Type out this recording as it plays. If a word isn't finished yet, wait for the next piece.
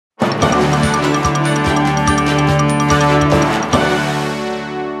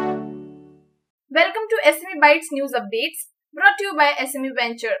SME Bytes News Updates, brought to you by SME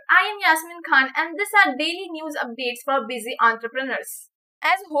Venture. I am Yasmin Khan and these are daily news updates for busy entrepreneurs.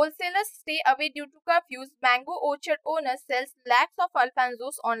 As wholesalers stay away due to curfews, Mango Orchard owner sells lakhs of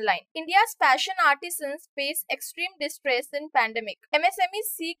Alphonsos online. India's fashion artisans face extreme distress in pandemic. MSMEs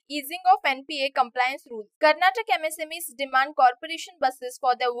seek easing of NPA compliance rules. Karnataka MSMEs demand corporation buses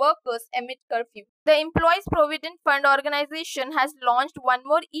for their workers amid curfew. The Employees Provident Fund organization has launched one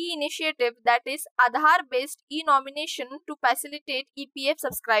more e-initiative, that is Aadhaar-based e-nomination to facilitate EPF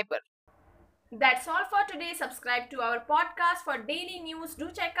subscriber. That's all for today. Subscribe to our podcast for daily news.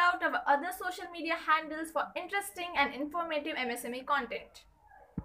 Do check out our other social media handles for interesting and informative MSME content.